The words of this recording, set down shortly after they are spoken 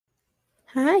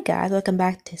Hi guys, welcome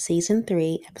back to season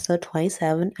 3, episode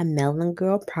 27 of Melon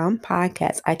Girl Prom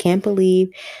Podcast. I can't believe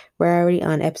we're already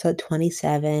on episode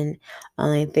 27.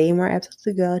 Only 3 more episodes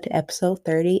to go to episode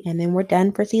 30, and then we're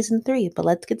done for season 3. But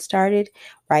let's get started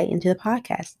right into the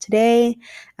podcast. Today,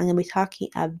 I'm going to be talking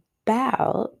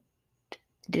about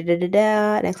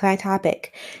an exciting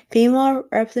topic: female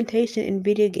representation in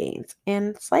video games.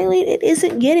 And slightly, it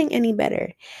isn't getting any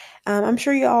better. I'm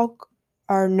sure you all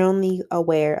are knownly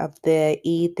aware of the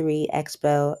E3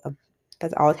 Expo.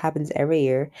 That always happens every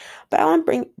year. But I want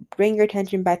to bring your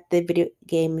attention back to the video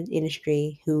game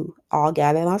industry, who all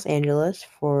gather in Los Angeles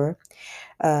for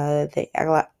the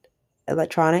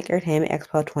Electronic Entertainment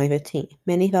Expo 2015.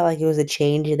 Many felt like it was a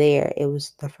change there. It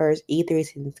was the first E3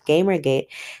 since Gamergate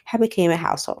had become a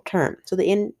household term. So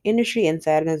the industry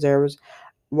insider and observers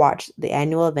watched the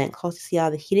annual event closely to see how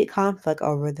the heated conflict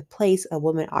over the place of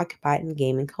women occupied in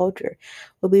gaming culture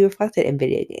will be reflected in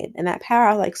video games, and that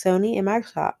power like Sony and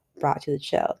Microsoft brought to the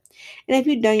show. And if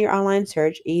you've done your online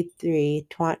search, E3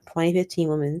 2015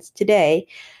 Women's Today,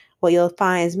 what you'll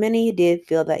find is many did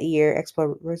feel that year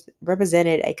Expo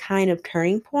represented a kind of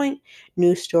turning point.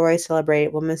 New stories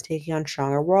celebrated women taking on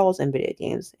stronger roles in video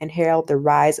games and heralded the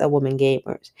rise of women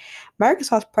gamers.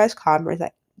 Microsoft's press conference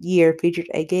that year featured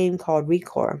a game called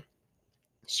Recore,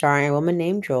 starring a woman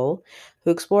named Joel,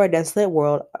 who explored a desolate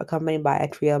world accompanied by a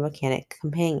trio of mechanic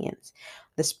companions.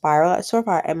 The Spiral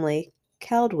Starfire Emily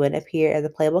Keldwin appeared as a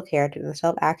playable character in the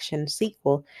self-action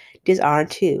sequel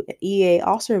Dishonored 2. And EA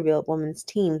also revealed women's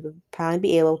teams would finally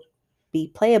be able to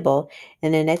be playable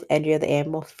in the next entry of the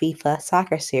annual FIFA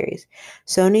soccer series.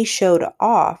 Sony showed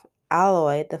off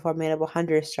Aloy, the formidable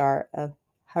hunter star of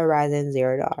Horizon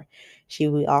Zero Dawn. She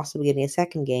will also be getting a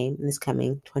second game in this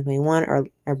coming 2021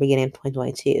 or beginning of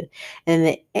 2022. And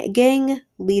the gang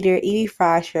leader Evie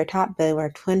Fry shared a top billing with her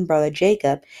twin brother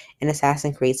Jacob in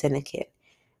Assassin's Creed Syndicate.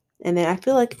 And then I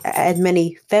feel like as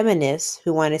many feminists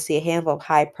who want to see a handful of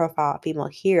high profile female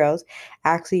heroes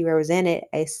actually represented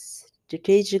a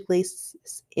strategically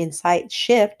insight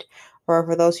shift, or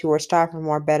for those who were starved for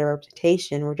more better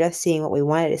representation, we're just seeing what we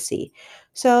wanted to see.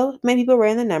 So many people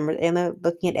ran the numbers and they're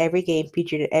looking at every game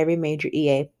featured at every major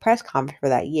EA press conference for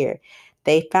that year.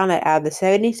 They found that out of the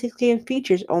 76 game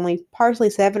features, only partially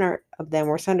seven of them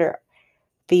were centered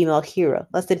female hero,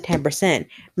 less than 10%.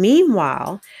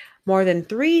 Meanwhile, more than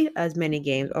three as many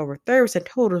games, over 30%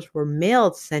 totals, were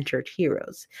male-centered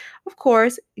heroes. Of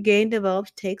course, game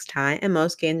development takes time, and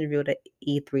most games revealed at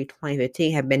E3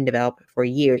 2015 have been developed for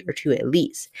years or two at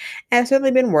least, and have certainly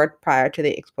been worked prior to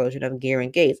the explosion of gear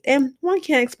and gates. And one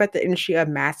can't expect the industry of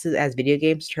masses as video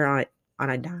games turn on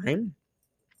a dime.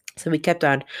 So we kept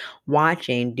on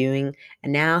watching, doing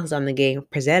analysis on the game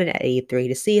presented at E3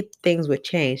 to see if things would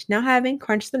change. Now, having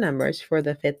crunched the numbers for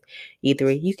the fifth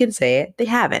E3, you can say it, they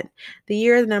haven't. The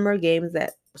year, the number of games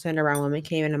that centered around women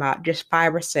came in about just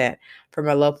 5% from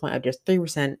a low point of just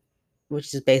 3%,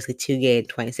 which is basically 2 games in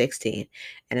 2016,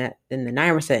 and then the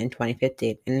 9% in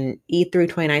 2015. And E3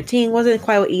 2019 wasn't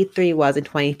quite what E3 was in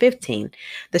 2015.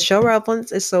 The show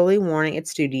relevance is slowly warning its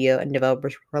studio and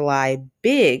developers rely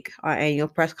big on annual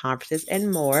press conferences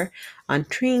and more on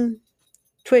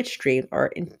Twitch streams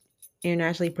or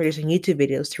internationally producing YouTube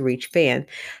videos to reach fans.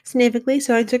 Significantly,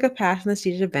 Sony took a pass on the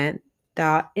staged event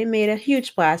that it made a huge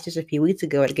splash just a few weeks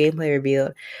ago at a gameplay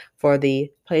reveal for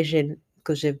the PlayStation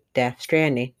exclusive Death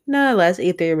Stranding. Nonetheless,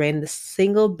 E3 remained the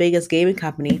single biggest gaming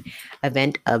company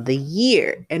event of the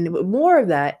year. And more of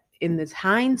that in this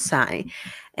hindsight.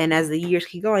 And as the years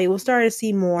keep going, we'll start to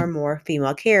see more and more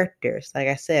female characters. Like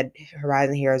I said,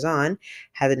 Horizon Heroes On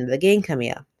has another game coming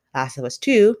out. Last of Us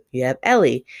 2, you have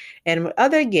Ellie. And with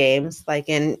other games, like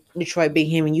in Detroit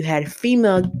Become Human, you had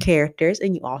female characters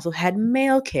and you also had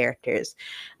male characters.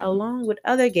 Along with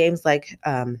other games like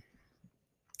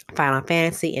Final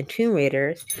Fantasy and Tomb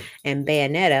Raiders and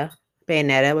Bayonetta.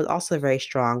 Bayonetta was also a very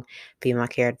strong female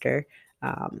character.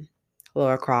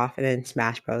 Laura Croft, and then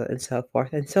Smash Bros. And so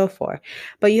forth and so forth.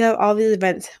 But you have all these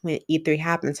events when E3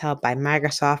 happens held by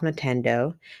Microsoft,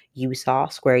 Nintendo,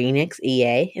 Ubisoft, Square Enix,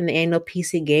 EA, and the annual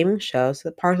PC gaming show.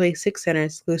 So partially six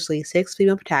centers, exclusively six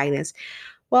female protagonists,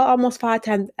 well, almost five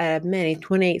times as many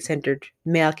 28 centered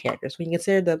male characters. When you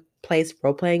consider the place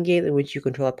role playing games in which you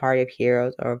control a party of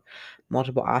heroes or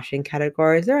multiple option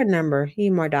categories, there are a number,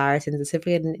 even more diverse, and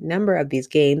specifically a number of these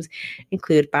games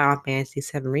include Final Fantasy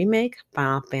VII Remake,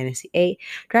 Final Fantasy VIII,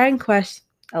 Dragon Quest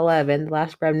XI, The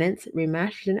Last Remnants,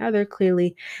 remasters, and other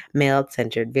clearly male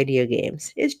centered video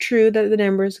games. It's true that the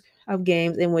numbers of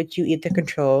games in which you either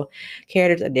control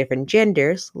characters of different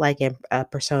genders, like in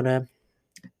Persona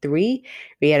 3,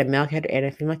 we had a male character and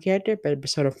a female character, but in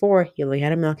Persona 4, you only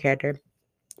had a male character.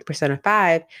 Persona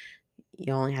 5,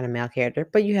 you only had a male character,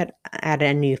 but you had added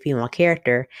a new female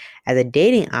character as a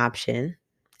dating option,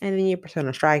 and then your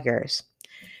Persona Strikers.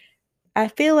 I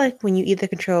feel like when you either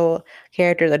control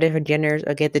characters of different genders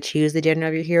or get to choose the gender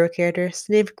of your hero character,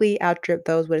 significantly outstrip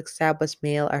those with established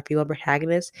male or female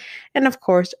protagonists, and of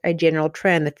course, a general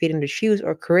trend that freedom to choose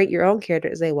or create your own character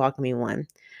is a welcoming one.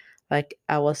 Like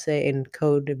I will say in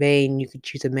Code Vein, you could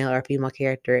choose a male or female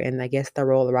character, and I guess the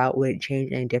role route wouldn't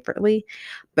change any differently.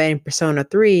 But in Persona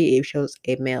 3, it shows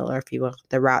a male or female.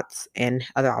 The routes and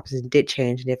other options did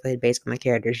change differently based on the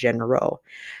character's general role.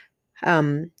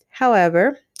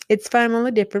 However, it's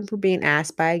fundamentally different from being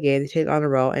asked by a game to take on the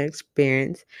role and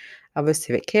experience of a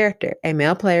specific character. A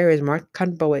male player is more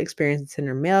comfortable with experiencing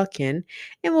their male kin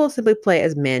and will simply play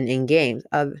as men in games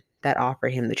that offer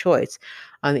him the choice.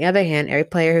 On the other hand, every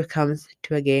player who comes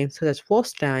to a game such as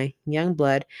Wolfenstein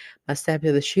Youngblood must step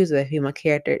into the shoes of a female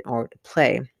character in order to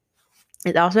play.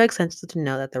 It's also essential to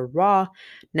know that the raw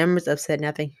numbers have said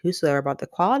nothing whosoever about the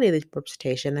quality of the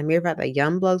representation. The mere fact that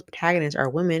Youngblood's protagonists are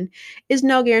women is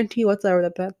no guarantee whatsoever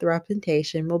that the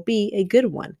representation will be a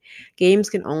good one. Games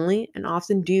can only and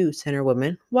often do center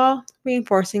women while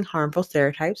reinforcing harmful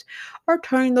stereotypes or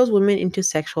turning those women into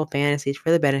sexual fantasies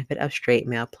for the benefit of straight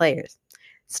male players.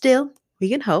 Still, we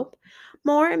can hope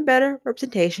more and better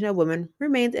representation of women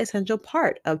remains an essential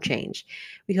part of change.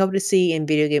 We hope to see in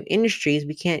video game industries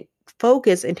we can't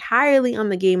focus entirely on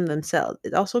the game themselves.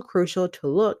 It's also crucial to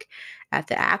look at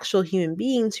the actual human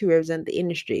beings who represent the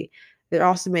industry. There are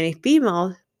also many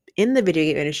females in the video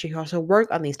game industry who also work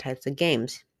on these types of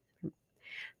games.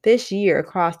 This year,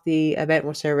 across the event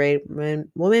was surveyed,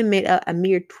 women made up a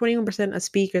mere 21% of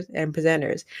speakers and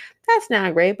presenters. That's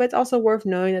not great, but it's also worth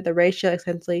knowing that the ratio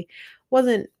essentially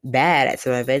wasn't bad at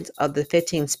some events. Of the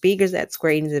 15 speakers at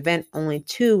Square Enix's event, only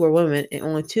 2 were women, and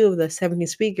only 2 of the 17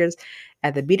 speakers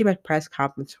at the Beta press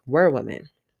conference were women.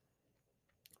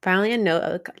 Finally, a note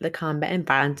of the combat and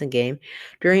violence in game.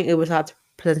 During Ubisoft's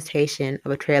presentation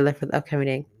of a trailer for the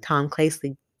upcoming Tom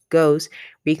Clancy Ghost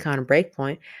Recon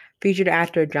Breakpoint, featured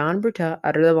actor John Bruta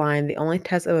uttered the line, "The only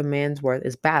test of a man's worth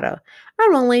is battle,"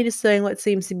 unwillingly displaying what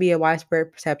seems to be a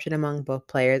widespread perception among both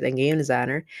players and game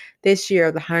designer. This year,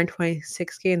 of the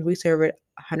 126 games we surveyed,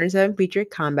 107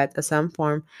 featured combat of some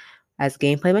form as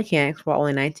gameplay mechanics, while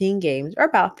only 19 games, or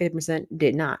about 50%,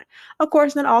 did not. Of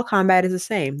course, not all combat is the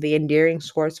same. The endearing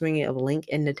sword swinging of Link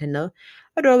and Nintendo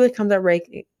adorably comes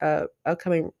out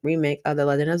upcoming remake of The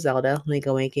Legend of Zelda: Link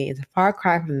Awakening is a far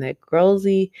cry from the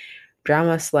girlsy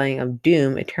drama slaying of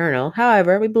Doom Eternal.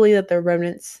 However, we believe that the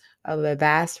remnants of the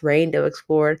vast range of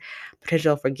explored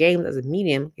potential for games as a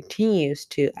medium continues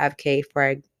to advocate for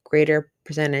a greater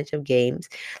percentage of games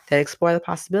that explore the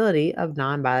possibility of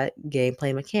non-violent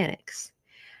gameplay mechanics.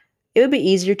 It would be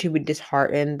easier to be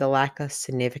disheartened the lack of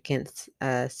significant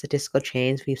statistical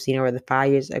change we've seen over the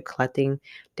 5 years of collecting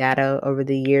data over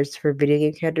the years for video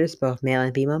game characters, both male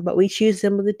and female, but we choose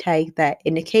simply to take that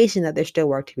indication that there's still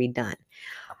work to be done.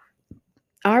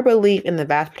 Our belief in the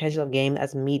vast potential of games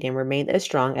as a medium remains as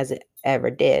strong as it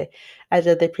ever did, as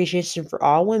does the appreciation for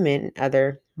all women and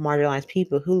other marginalized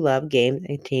people who love games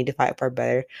and continue to fight for a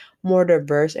better, more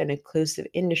diverse and inclusive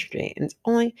industry. And it's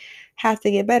only have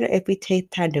to get better if we take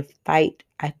time to fight.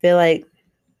 I feel like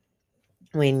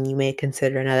when you may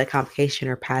consider another complication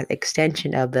or path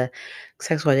extension of the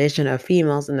sexualization of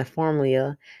females in the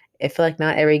formula, I feel like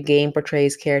not every game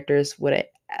portrays characters with an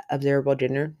observable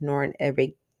gender, nor in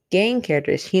every game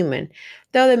character is human,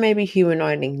 though there may be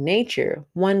humanoid in nature.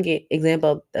 One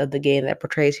example of the game that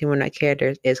portrays humanoid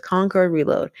characters is Concord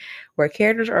Reload, where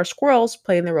characters are squirrels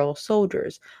playing the role of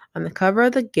soldiers. On the cover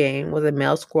of the game was a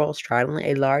male squirrel straddling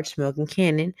a large smoking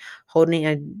cannon, holding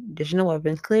an additional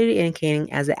weapon, clearly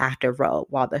indicating as an active role,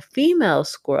 while the female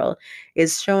squirrel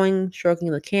is showing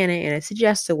stroking the cannon in a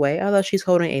suggestive way, although she's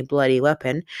holding a bloody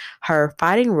weapon. Her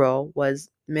fighting role was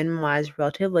minimized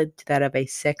relatively to that of a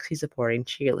sexy supporting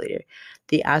cheerleader.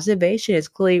 The observation is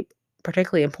clearly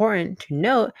particularly important to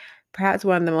note. Perhaps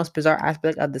one of the most bizarre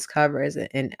aspects of this cover is,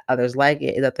 and others like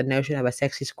it, is that the notion of a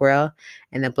sexy squirrel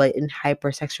and the blatant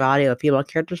hypersexuality of female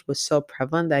characters was so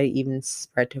prevalent that it even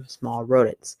spread to small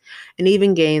rodents. And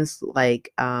even games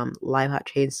like Live Hot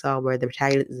Chainsaw, where the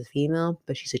protagonist is a female,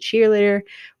 but she's a cheerleader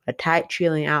with a tight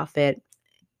cheerleading outfit.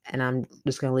 And I'm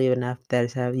just gonna leave enough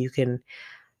that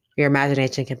your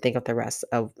imagination can think of the rest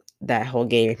of that whole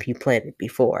game if you played it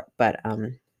before. But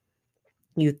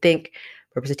you think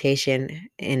representation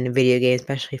in video games,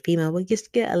 especially female, will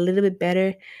just get a little bit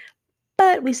better.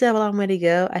 But we still have a long way to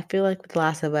go. I feel like with The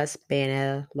Last of Us,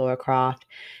 Bayonetta, Lara Croft,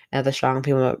 and other strong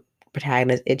female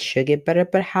protagonists, it should get better.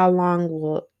 But how long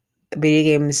will video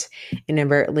games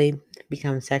inadvertently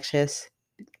become sexist?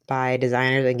 by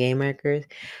designers and game makers.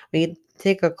 We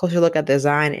take a closer look at the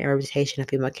design and representation of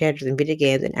female characters in video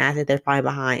games and ask if they're falling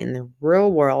behind in the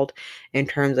real world in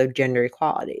terms of gender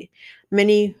equality.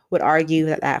 Many would argue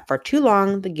that for too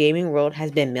long, the gaming world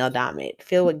has been male dominated,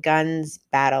 filled with guns,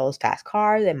 battles, fast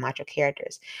cars, and macho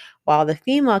characters, while the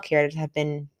female characters have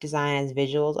been designed as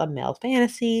visuals of male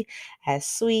fantasy, as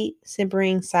sweet,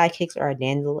 simpering sidekicks or a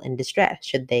damsel in distress,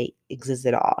 should they exist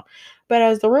at all. But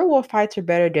as the real world fights for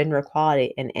better gender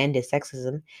equality and ended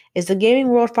sexism, is the gaming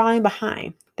world falling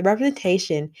behind? The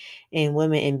representation in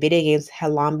women in video games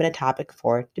has long been a topic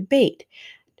for debate.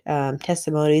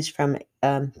 Testimonies from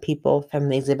people from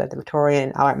the exhibit at the Victoria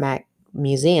and Albert Mack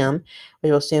Museum,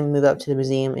 which will soon move up to the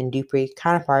museum in Dupree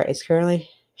counterpart, is currently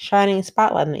shining a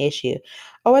spotlight on the issue.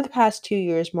 Over the past 2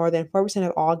 years, more than 4%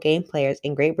 of all game players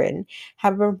in Great Britain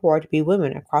have been reported to be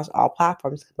women across all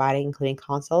platforms, combining including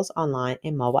consoles, online,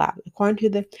 and mobile apps. According to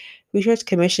the research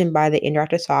commissioned by the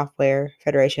Interactive Software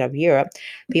Federation of Europe,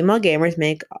 female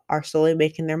gamers are slowly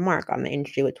making their mark on the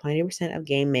industry, with 20% of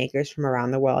game makers from around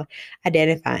the world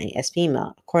identifying as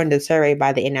female. According to the survey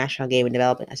by the International Game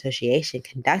Development Association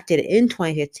conducted in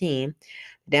 2015,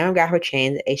 the demographic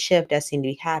change, a shift does seem to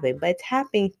be happening, but it's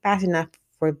happening fast enough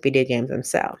for video games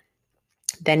themselves.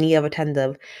 Then you have tons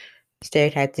of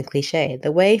stereotypes and cliches.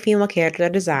 The way female characters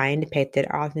are designed, depicted,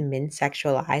 are often been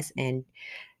sexualized and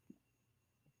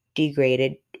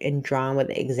degraded and drawn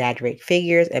with exaggerated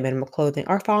figures and minimal clothing,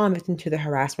 or fallen victim to the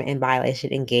harassment and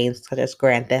violation in games such as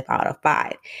Grand Theft Auto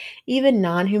 5. Even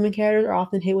non-human characters are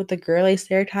often hit with the girly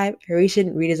stereotype. A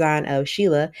recent redesign of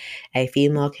Sheila, a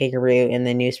female kangaroo in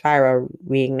the new Spyro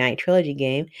Reignite trilogy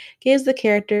game, gives the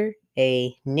character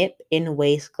a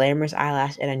nip-in-waist, glamorous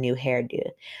eyelash, and a new hairdo.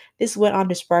 This went on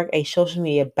to spark a social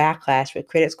media backlash, with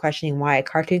critics questioning why a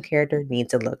cartoon character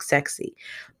needs to look sexy.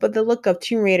 But the look of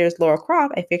Tomb Raider's Lara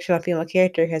Croft, a fictional female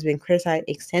character, has been criticized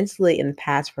extensively in the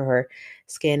past for her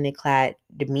scantily-clad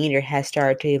demeanor, has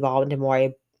started to evolve into more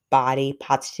a body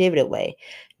positivity way.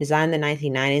 Designed in the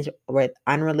 1990s with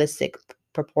unrealistic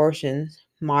proportions,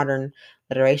 modern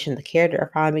alliteration, the character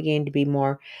are finally beginning to be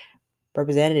more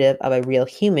representative of a real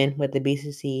human, with the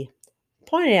BCC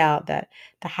pointed out that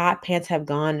the hot pants have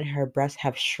gone and her breasts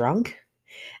have shrunk.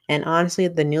 And honestly,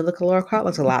 the new look of Laura Croft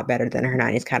looks a lot better than her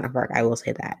 90s counterpart. I will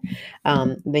say that.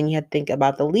 Then you have to think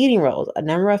about the leading roles. A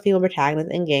number of female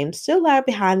protagonists in games still lag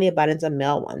behind the abundance of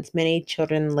male ones. Many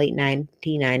children in the late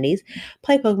 1990s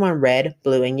play Pokemon Red,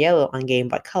 Blue, and Yellow on Game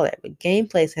Boy Color, with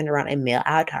gameplay centered around a male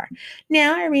avatar.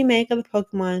 Now, a remake of the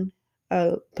Pokemon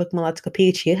Let's Go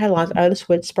Pikachu had launched on the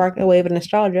Switch, sparked a wave of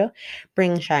nostalgia,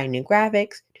 bringing shiny new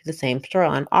graphics to the same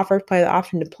storyline, offers play the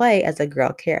option to play as a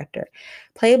girl character.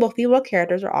 Playable female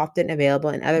characters are often available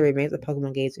in other remakes of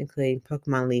Pokemon games, including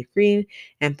Pokemon Leaf Green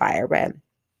and Fire Red.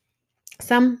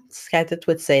 Some skeptics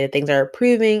would say that things are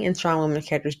improving and strong women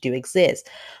characters do exist.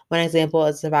 One example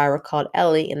is a survivor called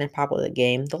Ellie in the popular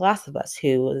game The Last of Us,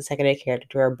 who was a secondary character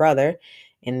to her brother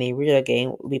in the original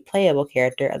game, will be playable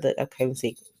character of the upcoming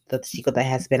sequel, the sequel that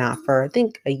has been out for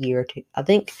a year or two,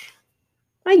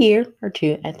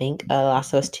 I think,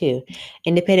 Last of Us 2.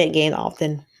 Independent games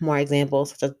often more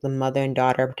examples, such as the mother and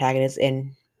daughter protagonists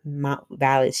in Mount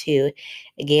Valley 2,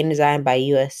 a game designed by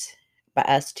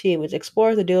us 2, which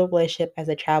explores the dual relationship as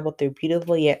they travel through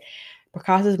beautiful yet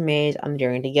precocious marriage on the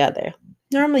journey together.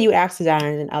 Normally, you ask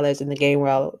designers and others in the game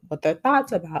world what their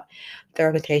thoughts about the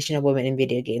representation of women in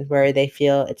video games, where they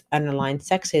feel it's underlying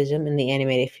sexism in the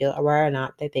animated field, or whether or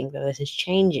not they think that this is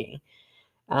changing.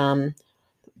 Um,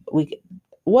 we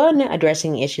One,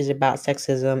 addressing issues about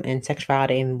sexism and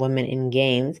sexuality in women in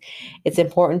games, it's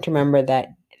important to remember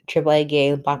that AAA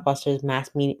games, blockbusters,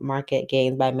 market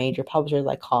games by major publishers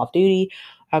like Call of Duty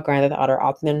or Grand Theft Auto are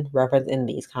often referenced in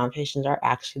these conversations are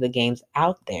actually the games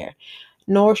out there,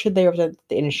 nor should they represent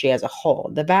the industry as a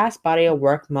whole. The vast body of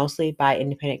work, mostly by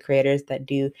independent creators, that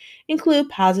do include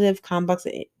positive, complex,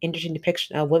 and interesting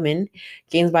depiction of women,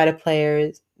 games by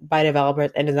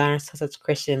developers and designers such as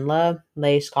Christian Love,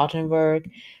 Leigh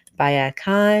Schaltenberg, Baya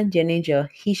Khan, Jenny Jo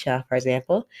Hisha, for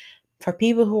example. For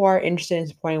people who are interested in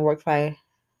supporting work by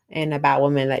and about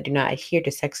women that do not adhere to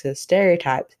sexist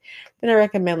stereotypes, then I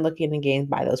recommend looking at games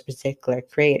by those particular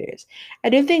creators. I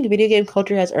do think video game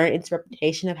culture has earned its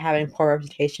reputation of having poor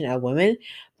representation of women,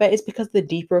 but it's because of the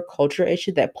deeper cultural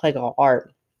issues that plague all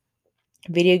art.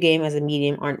 Video game as a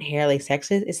medium aren't inherently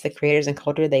sexist. It's the creators and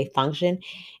culture they function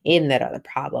in that are the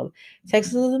problem.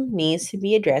 Sexism needs to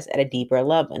be addressed at a deeper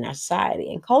level in our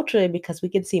society and culturally, because we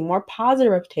can see more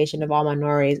positive representation of all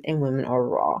minorities and women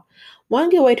overall. One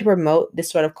good way to promote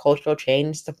this sort of cultural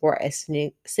change is to support a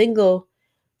single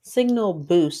signal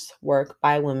boosts work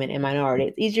by women and minorities.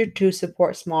 It's easier to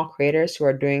support small creators who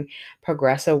are doing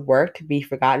progressive work to be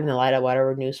forgotten in the light of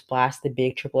whatever new splash the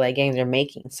big AAA games are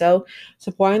making. So,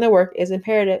 supporting their work is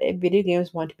imperative if video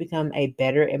games want to become a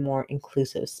better and more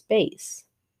inclusive space.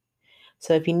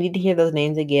 So if you need to hear those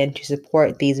names again to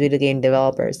support these video game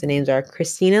developers, the names are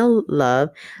Christina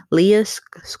Love, Leah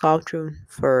Sculptrum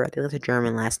for, I think that's a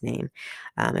German last name,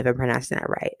 if I'm pronouncing that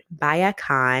right. Baya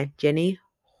Khan, Jenny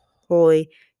Hoy,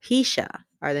 Hisha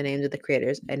are the names of the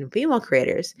creators and female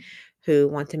creators who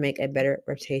want to make a better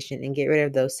reputation and get rid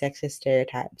of those sexist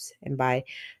stereotypes. And by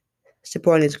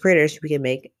supporting these creators, we can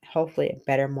make hopefully a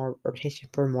better, more reputation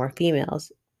for more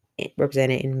females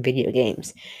represented in video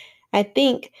games. I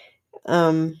think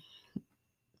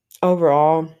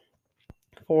overall,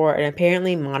 for an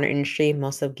apparently modern industry,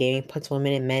 most of gaming puts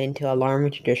women and men into a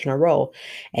alarming traditional role.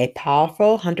 A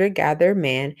powerful hunter-gatherer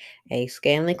man, a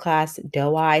scantily clad,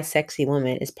 doe-eyed, sexy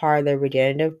woman is part of the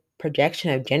regenerative projection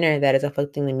of gender that is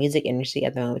afflicting the music industry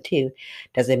at the moment too.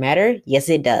 Does it matter? Yes,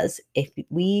 it does. If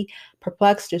we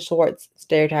perplex distort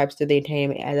stereotypes through the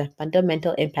entertainment, it has a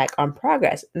fundamental impact on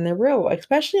progress in the real world,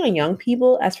 especially on young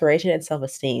people, aspiration, and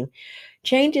self-esteem.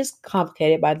 Change is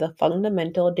complicated by the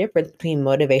fundamental difference between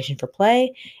motivation for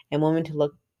play and women to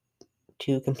look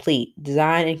to complete,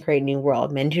 design, and create a new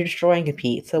world, men to destroy and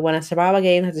compete. So when a survival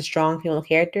game has a strong female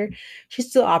character, she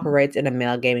still operates in a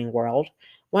male gaming world.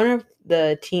 One of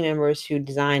the team members who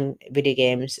designed video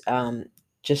games,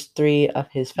 just 3 of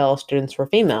his fellow students were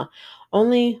female,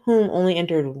 only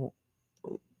entered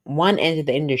one end of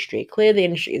the industry. Clearly, the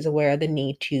industry is aware of the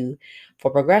need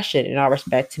for progression in all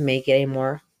respect to make it a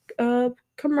more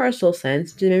commercial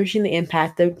sense. Diminishing the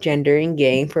impact of gender in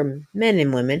game for men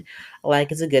and women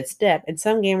alike is a good step, and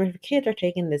some gamers for kids are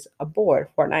taking this aboard.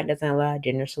 Fortnite doesn't allow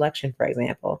gender selection, for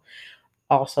example.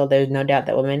 Also, there's no doubt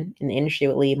that women in the industry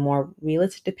would lead more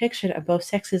realistic depiction of both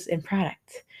sexes in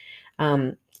products.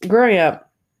 Growing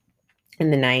up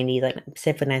in the 90s, like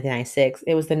specifically 1996,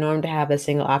 it was the norm to have a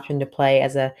single option to play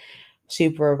as a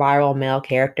super viral male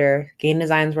character. Game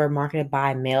designs were marketed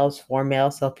by males for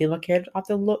males, so female characters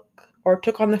often look or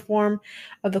took on the form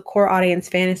of the core audience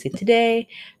fantasy. Today,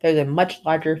 there's a much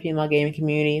larger female gaming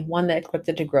community, one that is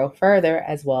expected to grow further,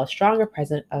 as well as stronger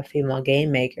presence of female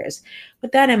game makers.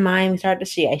 With that in mind, we start to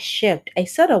see a shift, a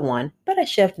subtle one, but a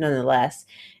shift nonetheless,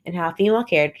 in how female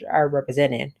characters are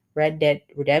represented. Red Dead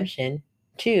Redemption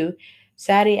 2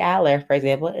 Sadie Adler, for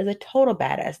example, is a total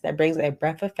badass that brings a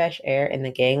breath of fresh air in the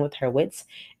game with her wits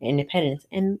and independence.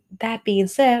 And that being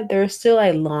said, there is still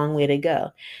a long way to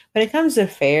go. When it comes to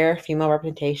fair female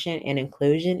representation and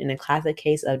inclusion in a classic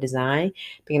case of design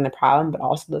being the problem but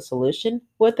also the solution,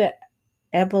 with the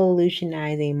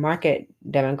evolutionizing market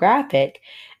demographic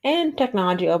and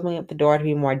technology opening up the door to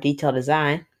be more detailed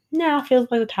design, now feels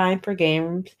like the time for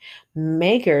games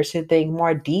makers to think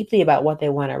more deeply about what they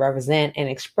want to represent and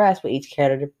express what each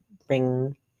character to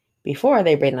bring before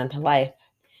they bring them to life.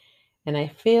 And I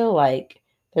feel like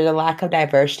there's a lack of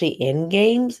diversity in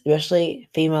games, especially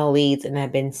female leads, and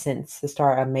have been since the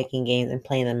start of making games and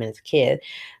playing them as a kid.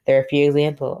 There are a few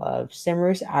examples of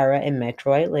Simrus, Ira, in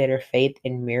Metroid, later Faith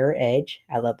in Mirror Edge.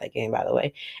 I love that game, by the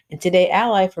way. And today,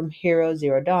 Ally from Hero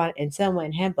Zero Dawn and Selma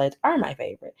and Handblades are my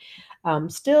favorite.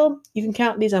 Still, you can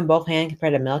count these on both hands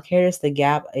compared to male characters. The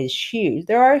gap is huge.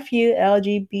 There are a few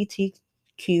LGBTQ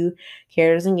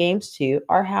characters in games too.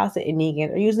 Our house and indie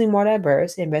games are usually more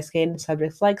diverse, investigating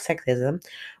subjects like sexism.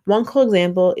 One cool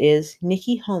example is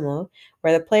Nikki Homo,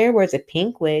 where the player wears a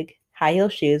pink wig, high heel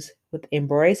shoes with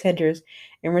embroidered centers,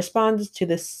 and responds to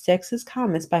the sexist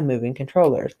comments by moving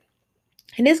controllers.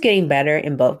 It is getting better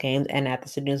in both games and at the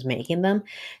studios making them.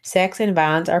 Sex and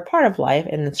violence are part of life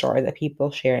and the stories that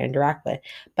people share and interact with.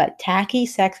 But tacky,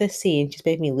 sexist scenes just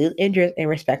make me lose interest and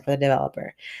respect for the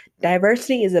developer.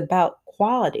 Diversity is about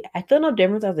quality. I feel no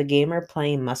difference as a gamer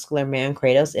playing muscular man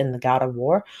Kratos in the God of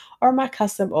War or my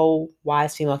custom old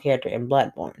wise female character in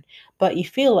Bloodborne. But you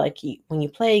feel like when you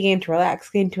play a game to relax,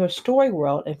 get into a story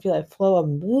world and feel a flow of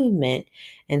movement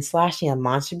and slashing a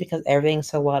monster because everything's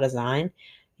so well designed.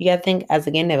 You gotta think as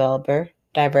a game developer,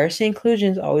 diversity and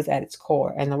inclusion is always at its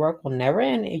core, and the work will never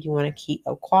end if you want to keep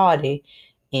up quality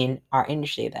in our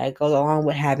industry. That goes along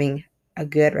with having a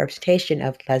good representation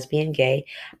of lesbian, gay,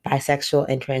 bisexual,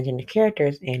 and transgender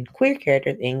characters and queer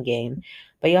characters in game.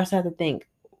 But you also have to think,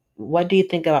 what do you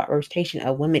think about representation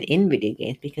of women in video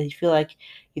games? Because you feel like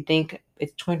you think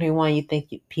it's 2021, you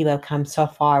think people have come so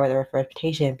far with their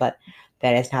representation, but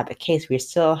that is not the case. We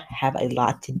still have a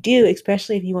lot to do,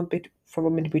 especially if you want for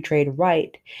women to be treated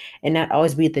right and not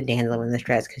always be the damsel in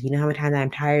distress. Because you know how many times I'm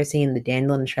tired of seeing the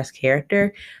damsel in distress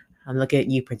character? I'm looking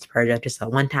at you, Prince Persia, just that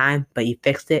one time, but you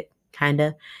fixed it. kind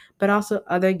of, but also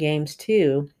other games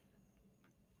too,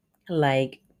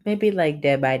 like maybe like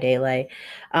Dead by Daylight.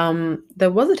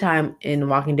 There was a time in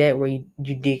Walking Dead where you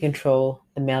did control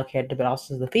the male character, but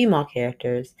also the female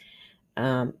characters.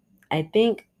 Um, I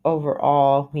think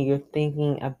overall, when you're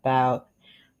thinking about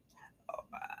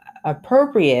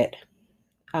appropriate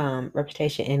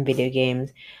reputation in video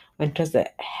games, when it comes to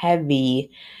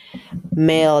heavy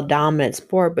male dominant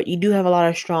sport, but you do have a lot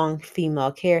of strong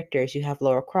female characters. You have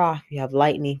Laura Croft, you have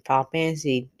Lightning, Final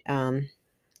Fantasy.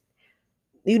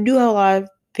 You do have a lot of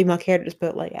female characters,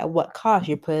 but like at what cost?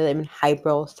 You're putting them in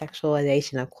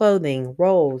hypersexualization of clothing,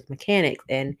 roles, mechanics,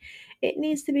 and it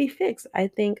needs to be fixed. I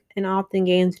think, and often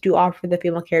games do offer the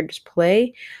female characters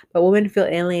play, but women feel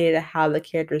alienated at how the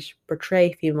characters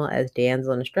portray female as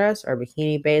damsel in distress or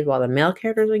bikini babes, while the male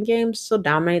characters in games still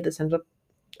dominate the central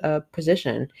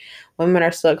position. Women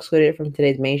are still excluded from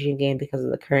today's mainstream game because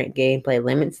of the current gameplay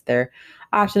limits their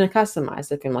option to customize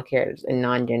the female characters in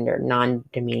non-gender,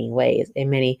 non-demeaning ways. In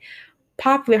many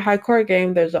popular hardcore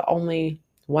games, there's only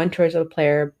one choice of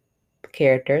player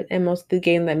characters, and most of the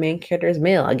game that main character is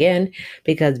male. Again,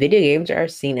 because video games are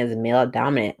seen as male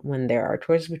dominant when there are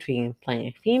choices between playing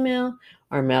a female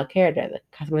or male character. The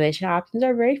customization options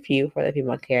are very few for the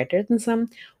female characters, and some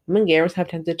women gamers have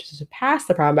tended to surpass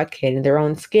the problem by creating their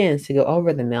own skins to go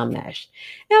over the male mesh.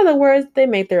 In other words, they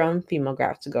make their own female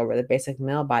graphics to go over the basic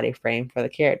male body frame for the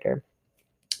character.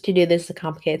 To do this, a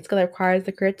complicated skill that requires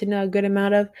the creator to know a good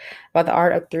amount of about the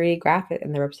art of 3D graphics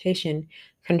and the representation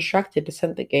constructed to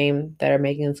set the game that are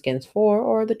making the skins for,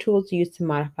 or the tools used to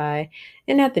modify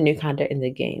and add the new content in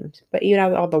the games. But even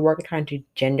after all the work trying to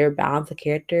gender balance the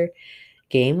character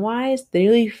game-wise, the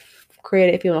newly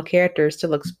created female character still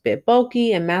looks a bit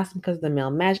bulky and masked because of the male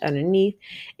mesh underneath.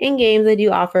 In games, they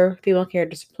do offer female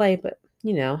characters to play, but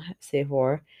say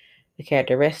for the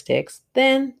characteristics.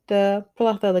 Then the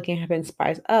plot of the game has been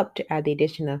spiced up to add the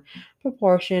addition of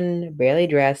proportion, barely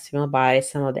dressed female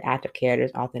bodies, some of the active characters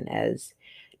often as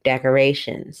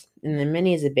decorations. And then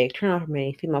many is a big turnoff for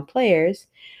many female players.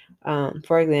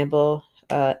 For example,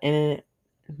 in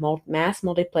mass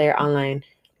multiplayer online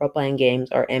role-playing games,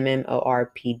 or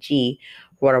MMORPG,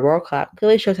 World of Warcraft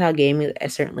clearly shows how gaming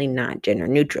is certainly not gender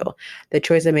neutral. The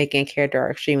choice of making a character are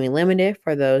extremely limited.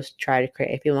 For those who try to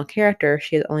create a female character,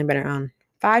 she has only been around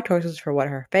 5 choices for what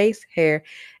her face, hair,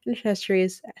 and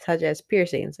accessories such as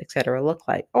piercings, etc. look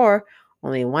like, or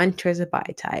only one choice of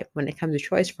body type. When it comes to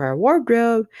choice for her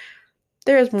wardrobe,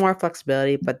 there is more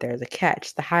flexibility, but there's a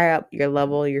catch. The higher up your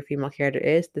level your female character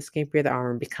is, the skimpier the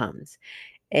armor becomes.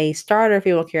 A starter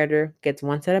female character gets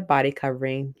one set of body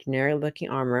covering, generic looking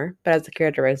armor, but as the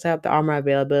character ranks up, the armor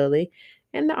availability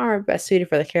and the armor best suited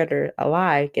for the character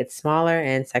alive gets smaller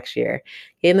and sexier,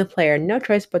 giving the player no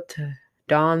choice but to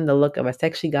don the look of a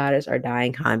sexy goddess or die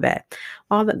in combat.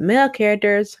 While the male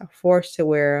characters are forced to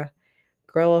wear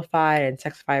girlified and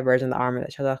sexified version of the armor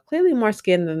that shows off clearly more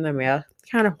skin than their male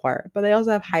counterpart, but they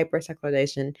also have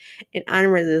hypersexualization and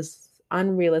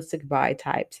unrealistic body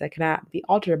types that cannot be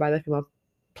altered by the female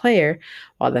player,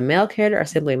 while the male character are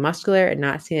simply muscular and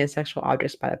not seen as sexual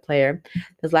objects by the player.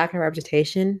 This lack of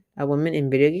representation of women in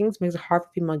video games makes it hard for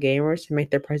female gamers to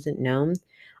make their presence known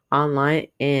online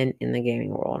and in the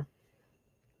gaming world.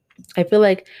 I feel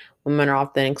like women are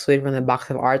often excluded from the box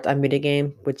of arts on video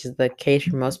game, which is the case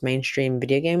for most mainstream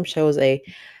video games, shows a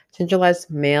centralized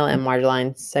male and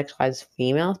marginalized sexualized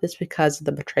females. This because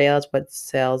the portrayal is what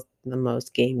sells the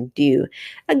most game do.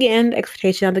 Again, the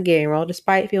expectation of the game world,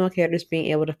 despite female characters being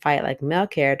able to fight like male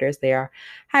characters, they are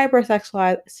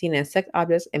hypersexualized, seen as sex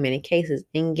objects in many cases.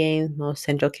 In game, most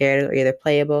central characters are either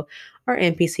playable or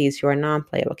NPCs who are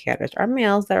non-playable characters are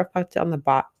males that are reflected on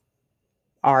the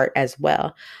art as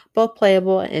well. Both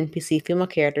playable and NPC female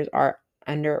characters are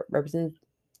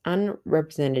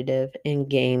unrepresentative in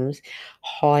games,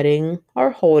 holding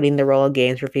the role of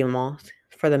games for females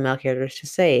for the male characters to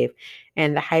save.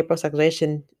 And the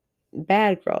hypersexualization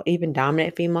bad girl, even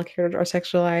dominant female characters are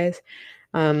sexualized.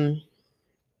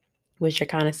 Which are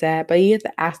kind of sad, but you have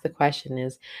to ask the question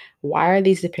is, why are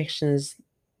these depictions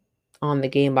on the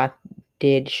game bot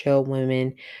did show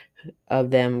women of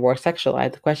them were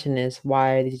sexualized? The question is,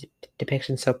 why are these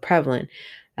depictions so prevalent?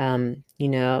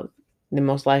 The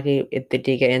most likely, if they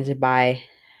did get entered by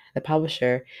the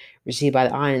publisher, received by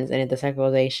the audience, and if the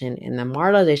sexualization and the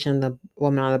marginalization of the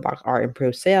woman on the box art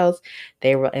improved sales,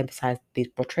 they will emphasize these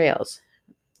portrayals.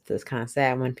 It's kind of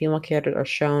sad. When female characters are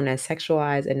shown as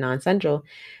sexualized and non-central,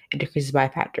 it decreases by a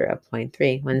factor of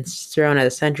 0.3. When shown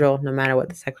as central, no matter what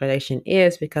the sexualization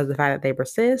is, because of the fact that they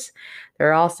persist,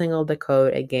 they're all single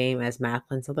decode a game as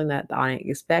masculine, something that the audience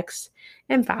expects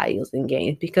and values in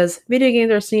games. Because video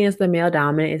games are seen as the male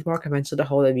dominant, it's more conventional to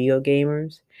hold the view of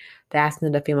gamers. The absence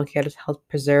of the female characters helps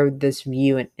preserve this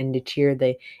view and deter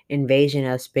the invasion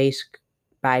of space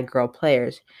by girl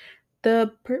players.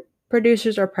 The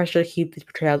producers are pressured to keep these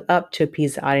portrayals up to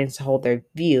appease the audience to hold their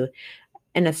view.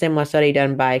 In a similar study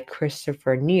done by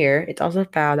Christopher Neer, it's also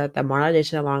found that the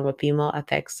modernization along with female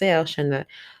affects sales, showing that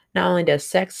not only does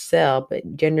sex sell,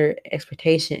 but gender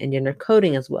expectation and gender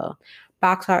coding as well.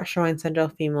 Box art showing central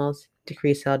females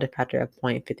decrease sale to a factor of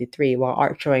 0.53, while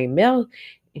art showing male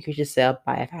increases sale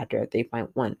by a factor of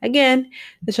 3.1. Again,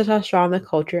 this shows how strong the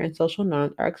culture and social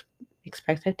norms are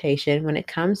expectation when it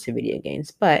comes to video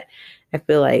games. But I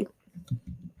feel like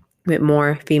with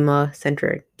more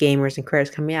female-centric gamers and creators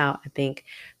coming out, I think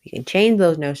we can change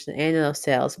those notions and those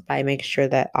sales by making sure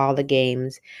that all the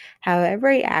games have a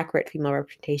very accurate female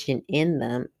representation in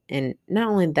them. And not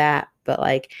only that, but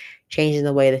like changing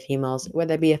the way the females,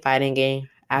 whether it be a fighting game,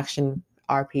 action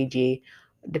RPG,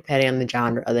 depending on the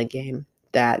genre of the game,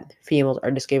 that females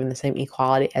are just given the same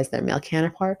equality as their male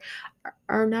counterpart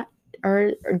are not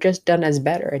are just done as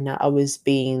better and not always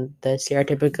being the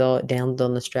stereotypical damsel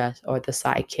in distress or the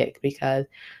sidekick. Because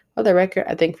for the record,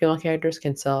 I think female characters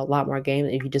can sell a lot more games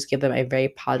if you just give them a very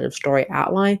positive story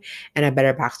outline and a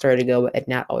better backstory to go with it,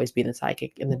 not always being the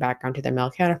sidekick in the background to their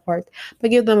male counterparts,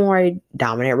 but give them more a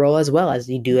dominant role as well as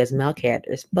you do as male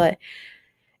characters. But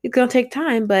it's gonna take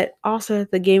time, but also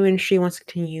the game industry wants to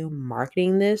continue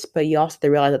marketing this, but you also have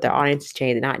to realize that their audience is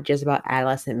changing, not just about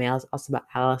adolescent males, also about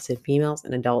adolescent females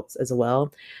and adults as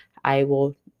well. I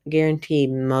will guarantee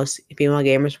most female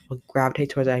gamers will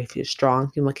gravitate towards a strong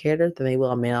female character than they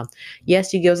will a male.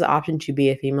 Yes, you give us the option to be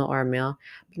a female or a male,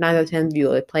 but 9 out of 10 you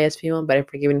will play as female, but if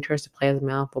you're given a choice to play as a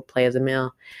male, we'll play as a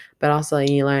male. But also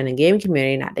you learn in the game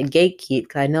community not to gatekeep,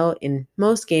 because I know in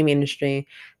most game industry,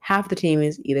 half the team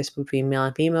is either split between male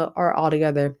and female, or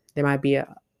altogether there might be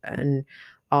an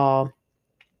all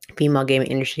female gaming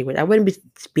industry, which I wouldn't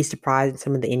be surprised in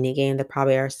some of the indie games. There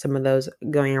probably are some of those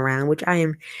going around, which I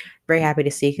am very happy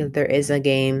to see, because there is a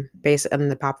game based on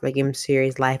the popular game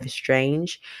series Life is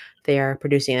Strange. They are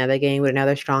producing another game with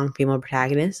another strong female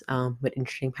protagonist with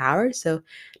interesting powers, so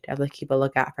definitely keep a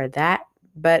lookout for that.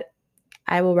 But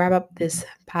I will wrap up this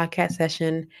podcast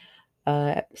session,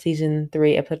 season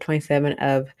 3, episode 27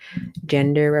 of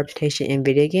Gender Representation in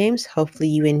Video Games. Hopefully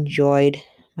you enjoyed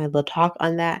my little talk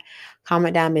on that.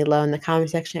 Comment down below in the comment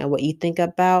section of what you think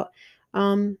about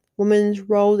women's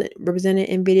roles represented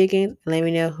in video games. And let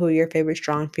me know who your favorite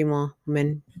strong female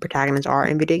women protagonists are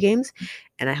in video games.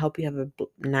 And I hope you have a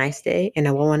nice day and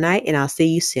a warm night. And I'll see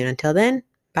you soon. Until then,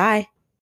 bye.